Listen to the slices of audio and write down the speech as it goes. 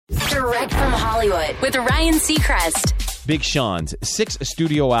Direct from Hollywood with Ryan Seacrest. Big Sean's sixth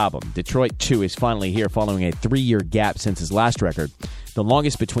studio album, Detroit 2, is finally here following a 3-year gap since his last record, the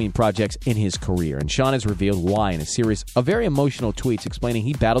longest between projects in his career. And Sean has revealed why in a series of very emotional tweets explaining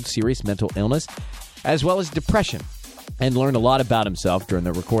he battled serious mental illness as well as depression and learned a lot about himself during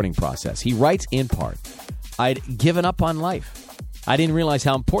the recording process. He writes in part, "I'd given up on life. I didn't realize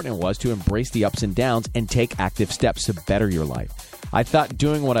how important it was to embrace the ups and downs and take active steps to better your life. I thought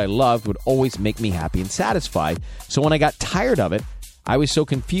doing what I loved would always make me happy and satisfied. So when I got tired of it, I was so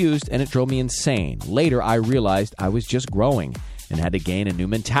confused and it drove me insane. Later, I realized I was just growing and had to gain a new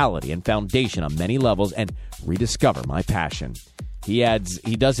mentality and foundation on many levels and rediscover my passion." He adds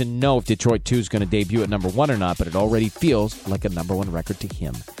he doesn't know if Detroit 2 is going to debut at number 1 or not, but it already feels like a number 1 record to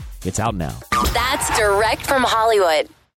him. It's out now. That's Direct from Hollywood.